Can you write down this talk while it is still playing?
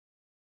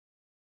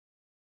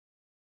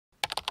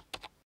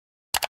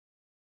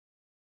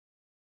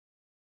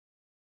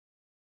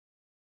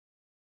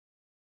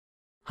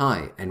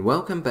Hi, and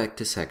welcome back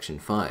to Section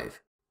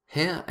 5,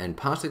 Hair and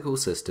Particle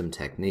System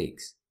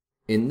Techniques.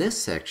 In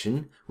this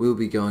section, we will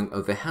be going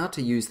over how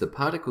to use the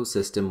particle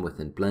system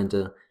within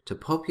Blender to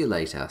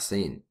populate our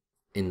scene.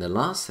 In the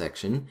last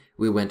section,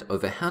 we went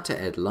over how to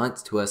add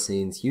lights to our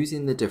scenes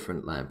using the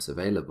different lamps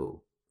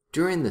available.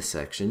 During this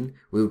section,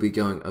 we will be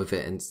going over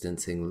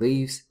instancing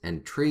leaves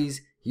and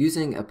trees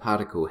using a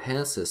particle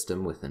hair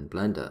system within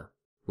Blender.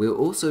 We'll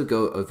also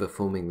go over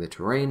forming the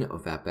terrain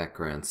of our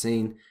background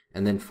scene,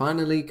 and then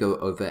finally go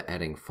over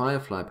adding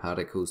firefly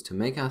particles to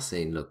make our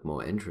scene look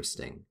more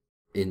interesting.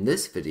 In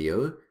this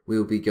video,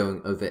 we'll be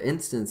going over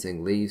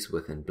instancing leaves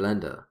within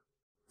Blender.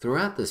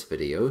 Throughout this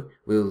video,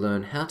 we'll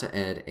learn how to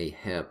add a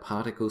hair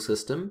particle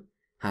system,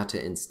 how to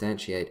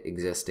instantiate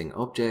existing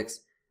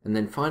objects, and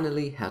then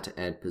finally how to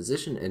add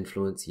position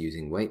influence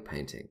using weight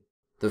painting.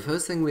 The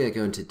first thing we are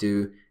going to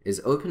do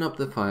is open up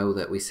the file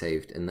that we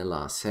saved in the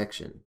last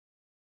section.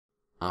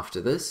 After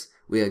this,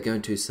 we are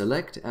going to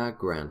select our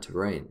ground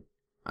terrain.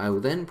 I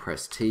will then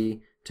press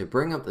T to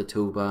bring up the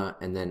toolbar,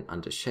 and then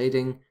under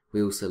Shading,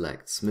 we will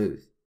select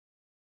Smooth.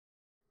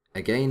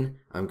 Again,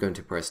 I'm going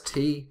to press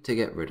T to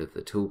get rid of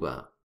the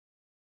toolbar.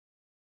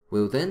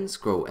 We'll then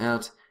scroll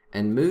out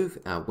and move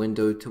our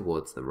window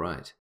towards the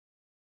right.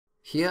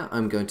 Here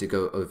I'm going to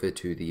go over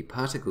to the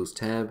Particles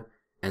tab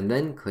and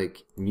then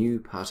click New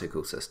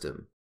Particle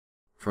System.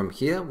 From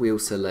here we'll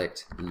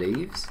select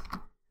Leaves,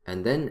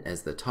 and then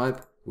as the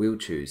type we'll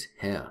choose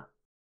Hair.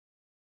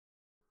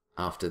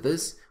 After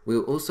this,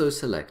 we'll also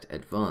select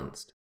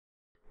Advanced.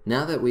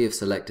 Now that we have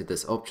selected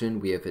this option,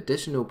 we have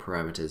additional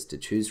parameters to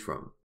choose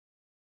from.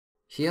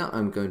 Here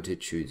I'm going to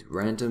choose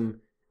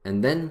Random,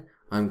 and then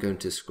I'm going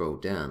to scroll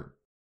down.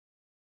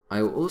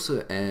 I will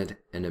also add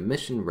an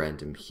emission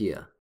random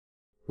here.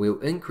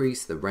 We'll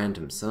increase the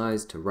random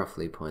size to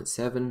roughly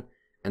 0.7,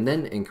 and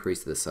then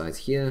increase the size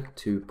here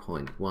to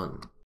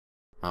 0.1.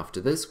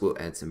 After this, we'll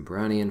add some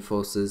Brownian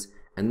forces,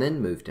 and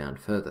then move down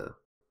further.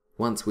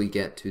 Once we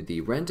get to the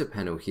render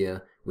panel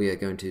here, we are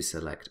going to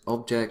select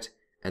Object,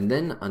 and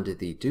then under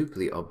the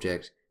Duplicate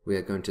object, we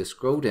are going to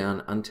scroll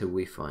down until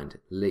we find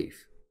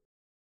Leaf.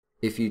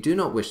 If you do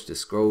not wish to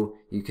scroll,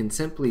 you can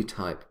simply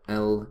type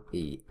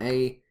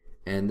LEA,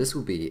 and this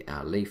will be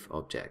our leaf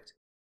object.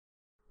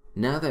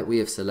 Now that we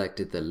have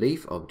selected the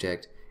leaf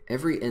object,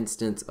 every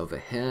instance of a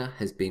hair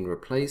has been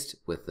replaced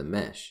with the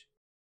mesh.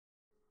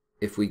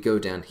 If we go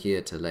down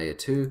here to layer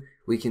 2,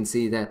 we can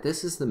see that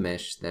this is the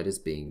mesh that is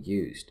being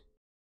used.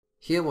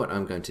 Here what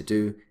I'm going to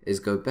do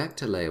is go back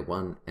to layer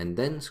 1 and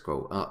then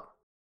scroll up.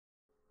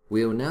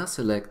 We'll now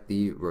select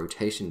the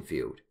rotation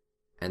field,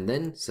 and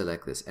then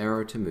select this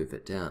arrow to move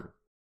it down.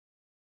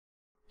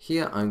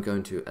 Here I'm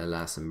going to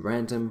allow some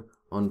random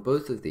on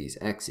both of these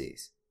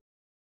axes.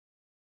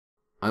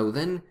 I will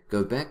then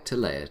go back to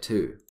layer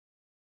 2.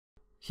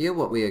 Here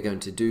what we are going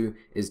to do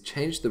is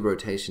change the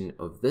rotation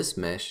of this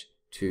mesh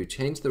to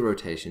change the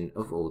rotation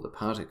of all the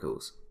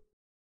particles.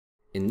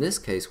 In this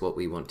case, what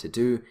we want to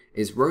do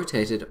is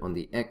rotate it on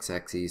the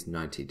x-axis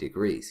 90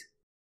 degrees.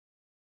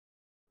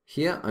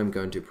 Here I'm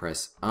going to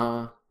press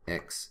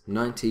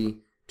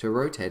RX90 to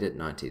rotate it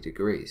 90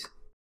 degrees.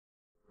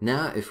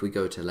 Now if we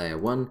go to layer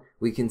 1,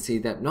 we can see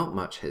that not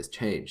much has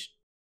changed.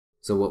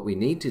 So what we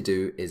need to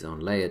do is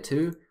on layer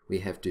 2, we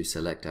have to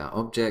select our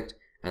object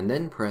and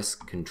then press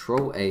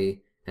Ctrl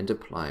A and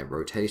apply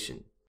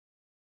rotation.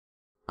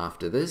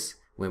 After this,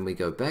 when we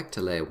go back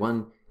to layer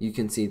 1, you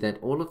can see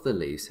that all of the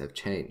leaves have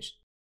changed.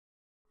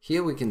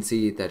 Here we can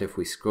see that if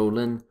we scroll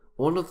in,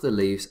 all of the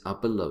leaves are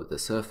below the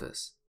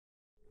surface.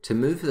 To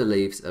move the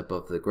leaves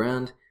above the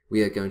ground,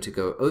 we are going to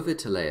go over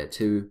to layer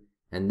 2,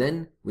 and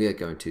then we are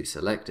going to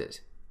select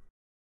it.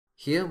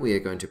 Here we are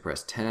going to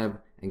press Tab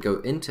and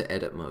go into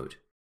edit mode.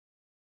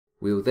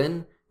 We will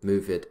then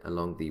move it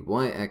along the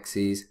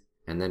y-axis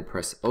and then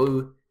press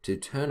O to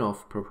turn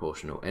off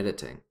proportional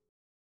editing.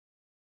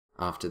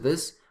 After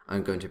this,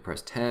 I'm going to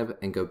press Tab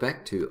and go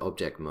back to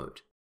object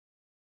mode.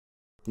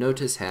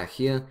 Notice how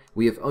here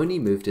we have only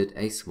moved it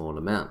a small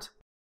amount.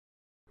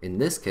 In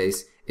this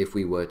case, if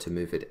we were to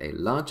move it a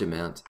large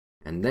amount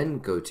and then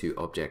go to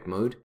object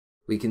mode,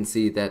 we can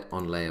see that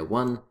on layer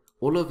 1,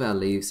 all of our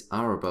leaves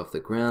are above the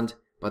ground,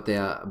 but they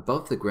are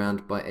above the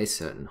ground by a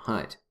certain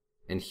height.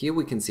 And here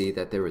we can see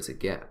that there is a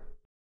gap.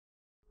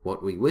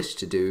 What we wish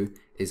to do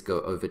is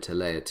go over to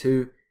layer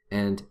 2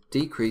 and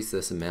decrease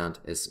this amount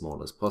as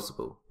small as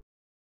possible.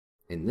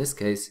 In this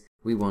case,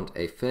 we want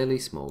a fairly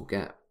small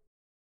gap.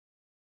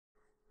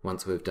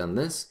 Once we've done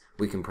this,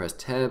 we can press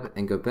Tab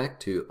and go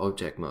back to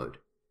object mode.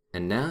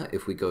 And now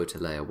if we go to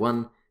layer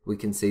 1, we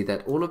can see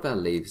that all of our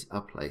leaves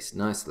are placed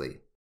nicely.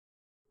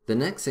 The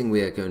next thing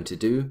we are going to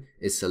do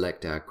is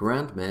select our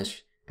ground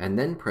mesh and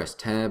then press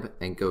Tab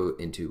and go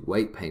into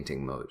weight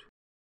painting mode.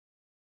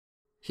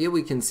 Here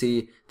we can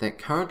see that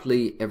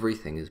currently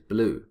everything is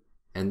blue,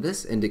 and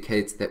this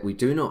indicates that we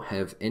do not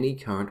have any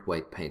current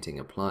weight painting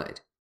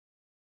applied.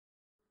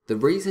 The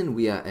reason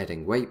we are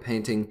adding weight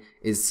painting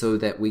is so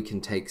that we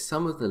can take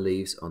some of the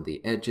leaves on the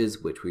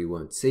edges which we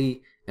won't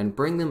see and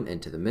bring them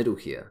into the middle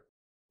here.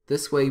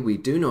 This way we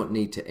do not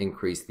need to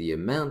increase the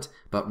amount,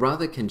 but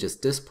rather can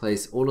just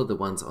displace all of the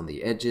ones on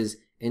the edges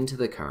into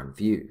the current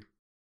view.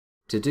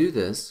 To do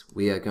this,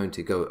 we are going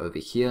to go over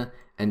here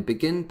and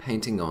begin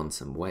painting on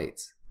some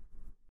weights.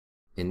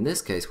 In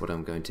this case, what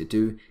I'm going to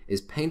do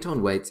is paint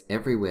on weights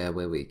everywhere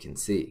where we can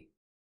see.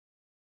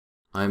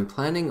 I'm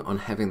planning on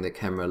having the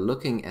camera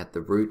looking at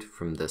the root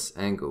from this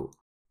angle,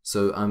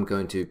 so I'm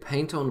going to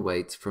paint on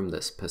weights from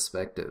this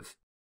perspective.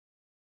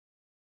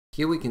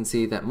 Here we can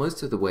see that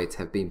most of the weights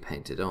have been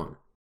painted on.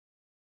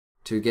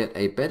 To get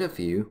a better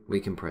view,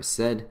 we can press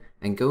Z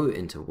and go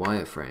into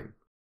wireframe.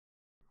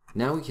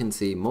 Now we can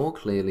see more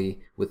clearly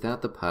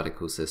without the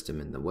particle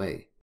system in the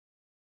way.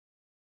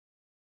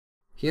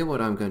 Here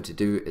what I'm going to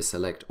do is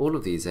select all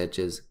of these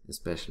edges,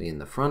 especially in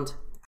the front,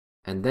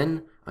 and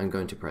then I'm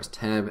going to press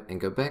Tab and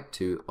go back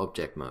to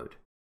Object Mode.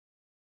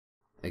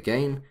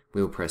 Again,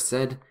 we'll press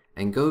Z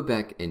and go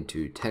back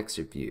into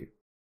Texture View.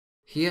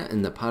 Here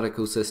in the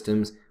particle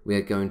systems, we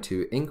are going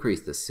to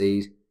increase the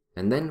seed,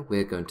 and then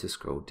we're going to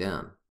scroll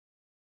down.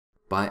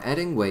 By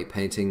adding weight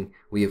painting,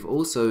 we have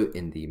also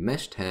in the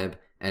Mesh tab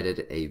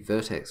added a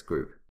vertex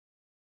group.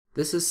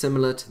 This is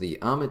similar to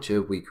the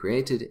armature we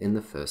created in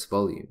the first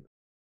volume.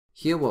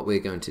 Here what we're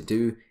going to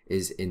do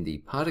is in the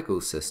particle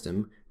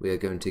system, we are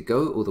going to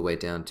go all the way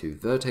down to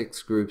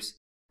vertex groups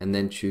and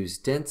then choose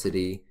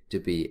density to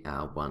be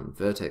our one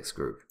vertex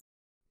group.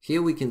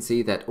 Here we can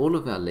see that all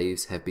of our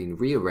leaves have been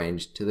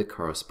rearranged to the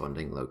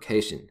corresponding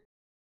location.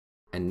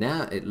 And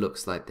now it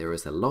looks like there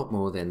is a lot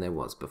more than there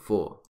was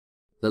before.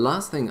 The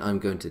last thing I'm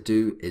going to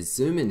do is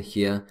zoom in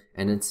here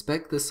and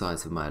inspect the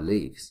size of my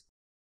leaves.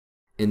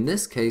 In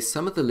this case,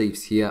 some of the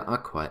leaves here are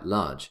quite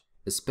large,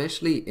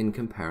 especially in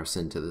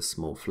comparison to the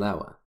small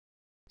flower.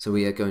 So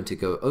we are going to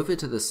go over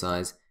to the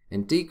size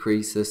and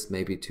decrease this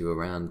maybe to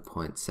around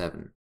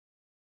 0.7.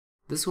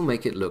 This will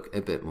make it look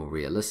a bit more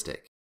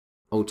realistic.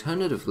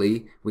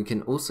 Alternatively, we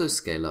can also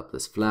scale up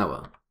this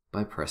flower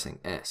by pressing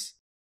S.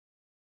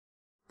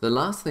 The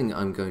last thing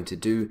I'm going to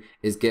do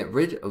is get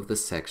rid of the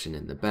section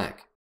in the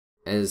back,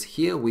 as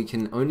here we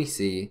can only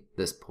see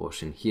this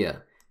portion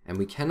here, and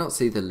we cannot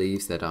see the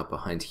leaves that are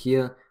behind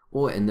here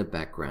or in the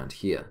background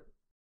here.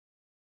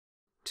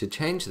 To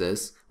change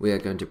this, we are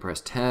going to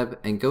press Tab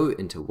and go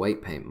into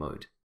Weight Paint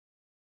mode.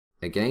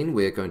 Again,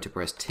 we are going to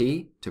press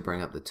T to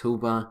bring up the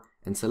toolbar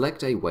and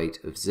select a weight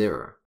of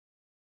 0.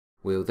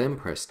 We'll then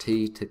press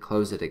T to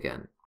close it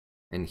again.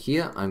 And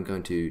here I'm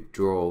going to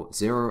draw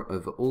 0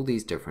 over all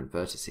these different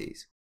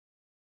vertices.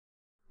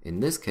 In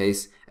this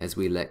case, as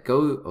we let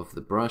go of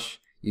the brush,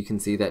 you can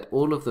see that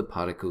all of the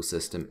particle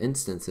system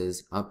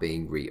instances are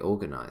being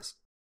reorganized.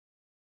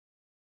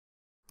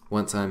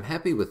 Once I'm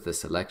happy with the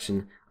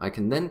selection, I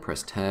can then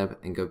press Tab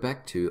and go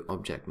back to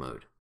Object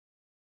Mode.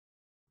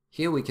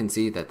 Here we can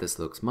see that this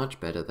looks much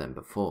better than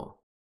before.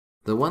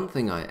 The one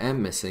thing I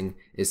am missing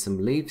is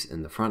some leaves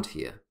in the front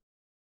here.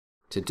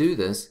 To do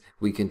this,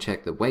 we can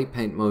check the weight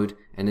paint mode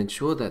and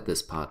ensure that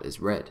this part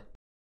is red.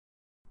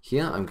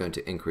 Here I'm going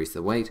to increase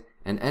the weight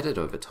and add it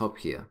over top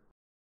here.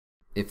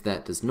 If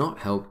that does not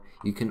help,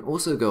 you can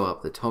also go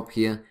up the top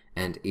here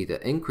and either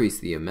increase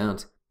the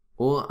amount,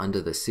 or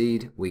under the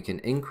seed we can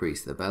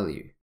increase the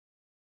value.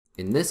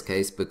 In this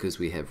case, because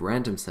we have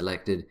random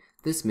selected,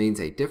 this means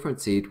a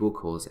different seed will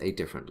cause a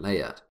different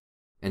layout,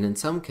 and in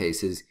some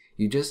cases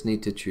you just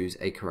need to choose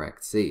a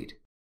correct seed.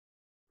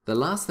 The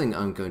last thing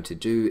I'm going to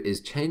do is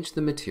change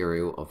the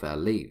material of our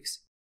leaves.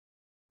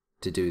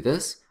 To do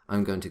this,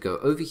 I'm going to go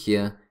over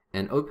here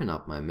and open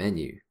up my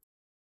menu.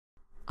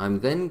 I'm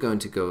then going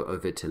to go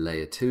over to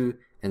Layer 2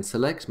 and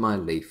select my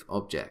leaf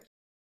object.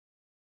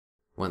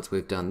 Once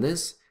we've done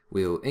this,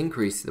 we'll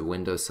increase the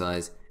window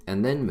size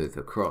and then move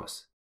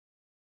across.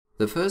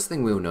 The first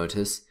thing we'll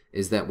notice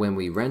is that when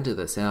we render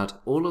this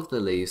out, all of the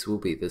leaves will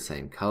be the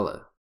same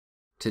color.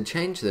 To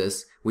change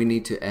this, we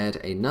need to add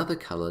another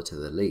color to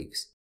the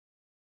leaves.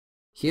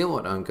 Here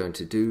what I'm going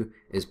to do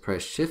is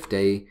press Shift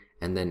A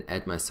and then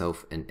add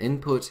myself an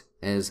input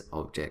as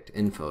Object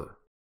Info.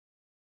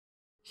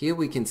 Here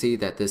we can see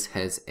that this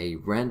has a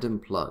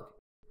random plug,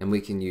 and we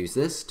can use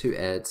this to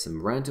add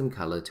some random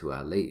color to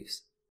our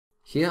leaves.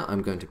 Here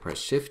I'm going to press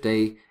Shift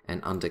A,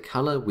 and under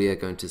color we are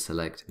going to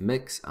select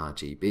Mix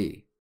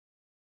RGB.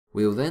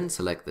 We'll then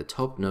select the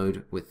top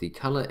node with the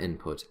color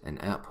input and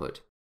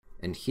output,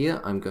 and here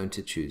I'm going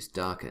to choose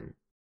Darken.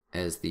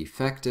 As the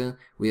factor,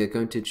 we are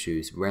going to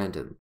choose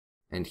Random,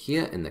 and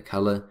here in the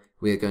color,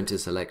 we are going to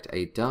select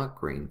a dark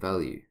green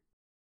value.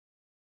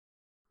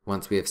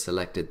 Once we have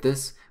selected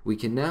this, we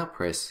can now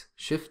press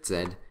Shift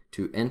Z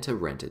to enter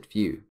rendered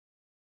view.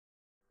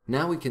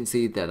 Now we can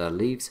see that our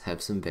leaves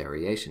have some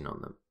variation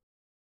on them.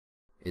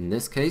 In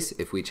this case,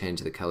 if we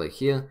change the color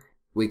here,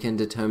 we can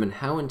determine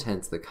how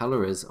intense the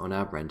color is on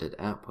our rendered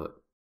output.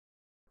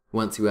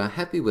 Once you are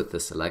happy with the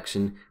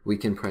selection, we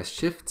can press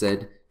Shift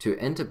Z to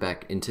enter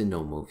back into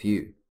normal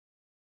view.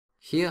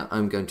 Here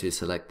I'm going to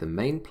select the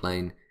main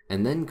plane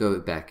and then go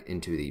back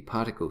into the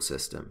particle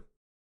system.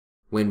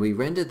 When we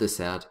rendered this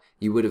out,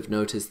 you would have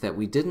noticed that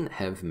we didn't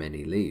have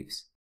many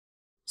leaves.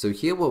 So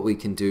here what we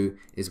can do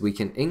is we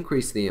can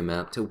increase the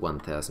amount to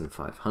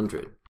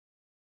 1,500.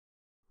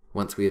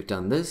 Once we have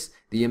done this,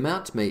 the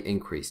amount may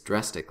increase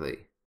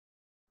drastically.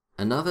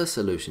 Another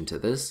solution to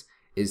this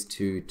is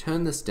to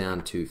turn this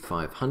down to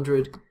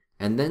 500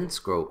 and then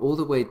scroll all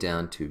the way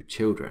down to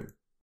children.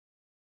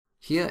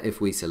 Here, if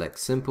we select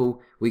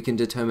simple, we can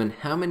determine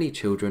how many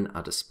children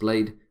are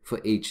displayed for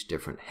each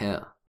different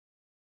hair.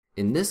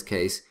 In this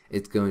case,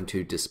 it's going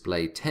to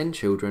display 10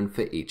 children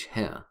for each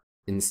hair.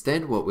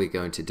 Instead, what we're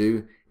going to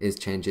do is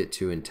change it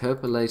to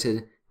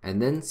interpolated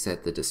and then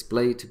set the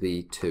display to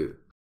be 2.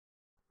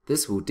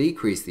 This will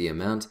decrease the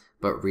amount,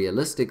 but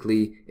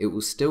realistically, it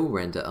will still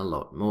render a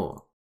lot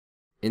more.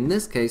 In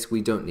this case,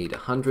 we don't need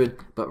 100,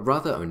 but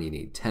rather only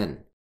need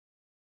 10.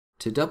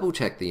 To double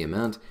check the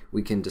amount,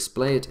 we can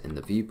display it in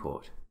the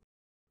viewport.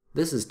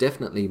 This is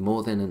definitely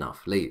more than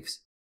enough leaves.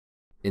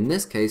 In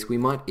this case, we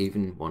might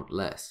even want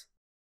less.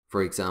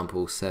 For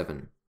example,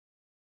 7.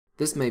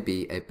 This may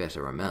be a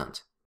better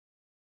amount.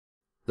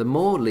 The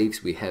more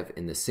leaves we have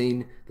in the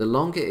scene, the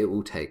longer it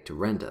will take to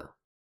render.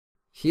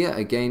 Here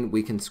again,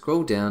 we can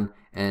scroll down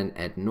and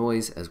add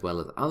noise as well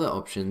as other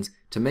options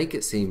to make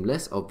it seem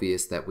less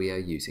obvious that we are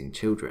using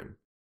children.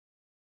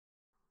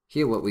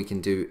 Here what we can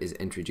do is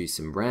introduce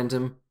some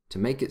random to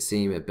make it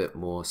seem a bit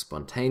more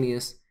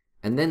spontaneous,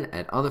 and then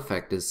add other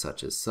factors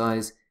such as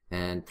size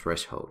and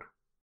threshold.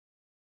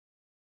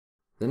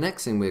 The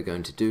next thing we're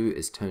going to do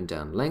is turn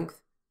down length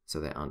so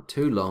they aren't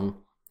too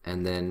long,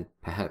 and then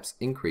perhaps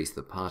increase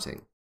the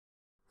parting.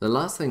 The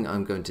last thing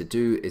I'm going to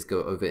do is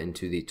go over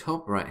into the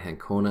top right hand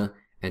corner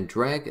and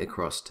drag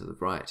across to the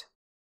right.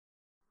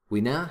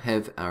 We now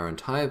have our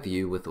entire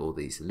view with all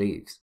these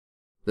leaves.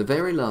 The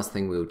very last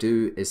thing we'll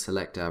do is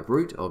select our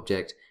root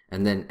object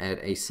and then add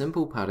a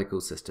simple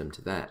particle system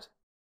to that.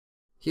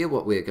 Here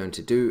what we're going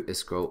to do is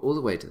scroll all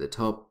the way to the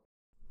top,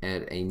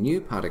 add a new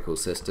particle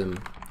system,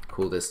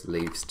 call this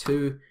leaves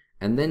 2,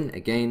 and then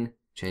again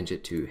change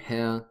it to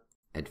hair,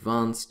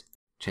 advanced,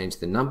 change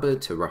the number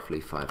to roughly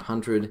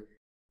 500,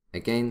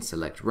 again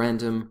select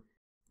random,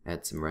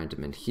 add some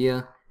random in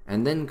here,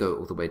 and then go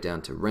all the way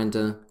down to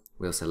render.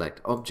 We'll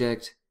select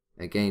object,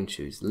 again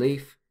choose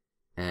leaf,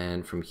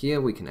 and from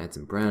here we can add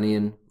some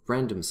Brownian,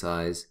 random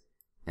size,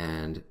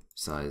 and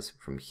size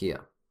from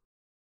here.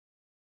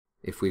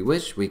 If we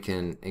wish, we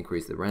can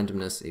increase the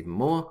randomness even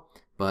more,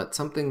 but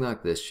something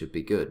like this should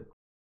be good.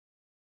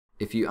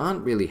 If you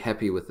aren't really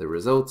happy with the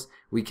results,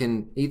 we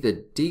can either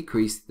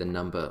decrease the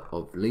number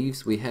of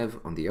leaves we have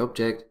on the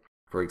object,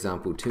 for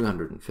example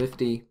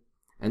 250,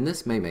 and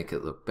this may make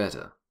it look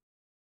better.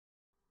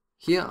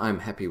 Here I'm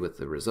happy with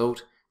the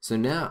result, so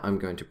now I'm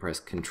going to press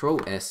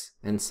Ctrl S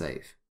and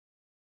save.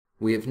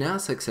 We have now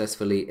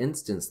successfully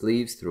instanced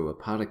leaves through a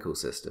particle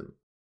system.